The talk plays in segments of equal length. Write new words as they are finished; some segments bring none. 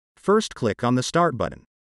First, click on the Start button.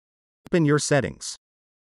 Open your settings.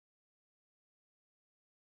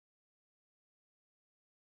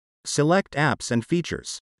 Select Apps and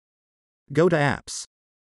Features. Go to Apps.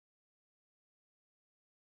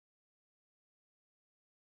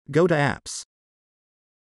 Go to Apps.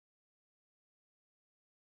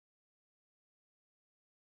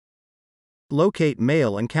 Locate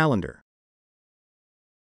Mail and Calendar.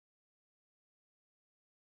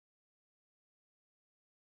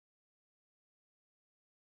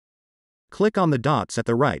 Click on the dots at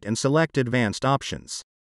the right and select Advanced Options.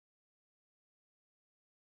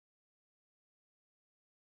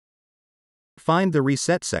 Find the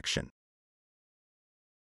Reset section.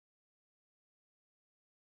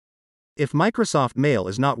 If Microsoft Mail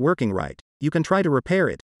is not working right, you can try to repair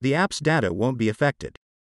it. The app's data won't be affected.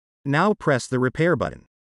 Now press the Repair button.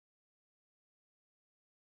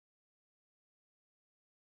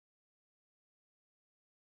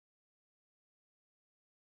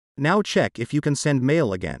 Now check if you can send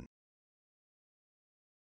mail again.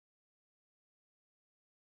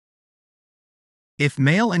 If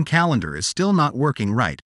Mail and Calendar is still not working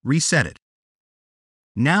right, reset it.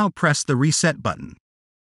 Now press the Reset button.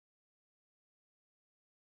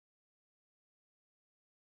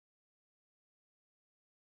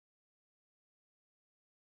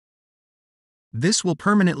 This will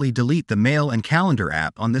permanently delete the Mail and Calendar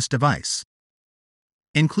app on this device,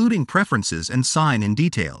 including preferences and sign-in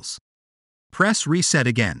details. Press Reset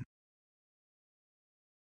again.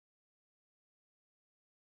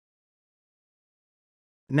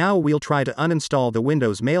 Now we'll try to uninstall the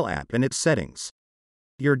Windows Mail app and its settings.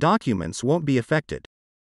 Your documents won't be affected.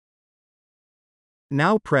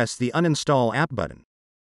 Now press the Uninstall App button.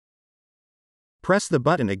 Press the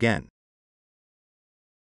button again.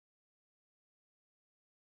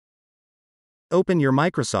 Open your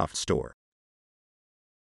Microsoft Store.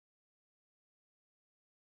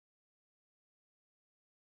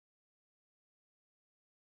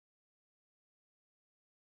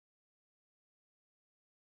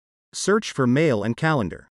 Search for Mail and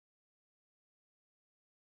Calendar.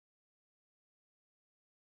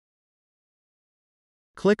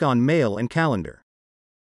 Click on Mail and Calendar.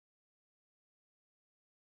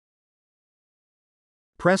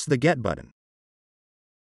 Press the Get button.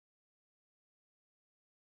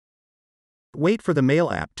 Wait for the Mail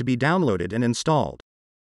app to be downloaded and installed.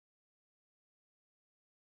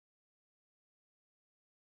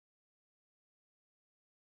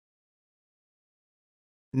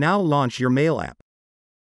 Now launch your Mail app.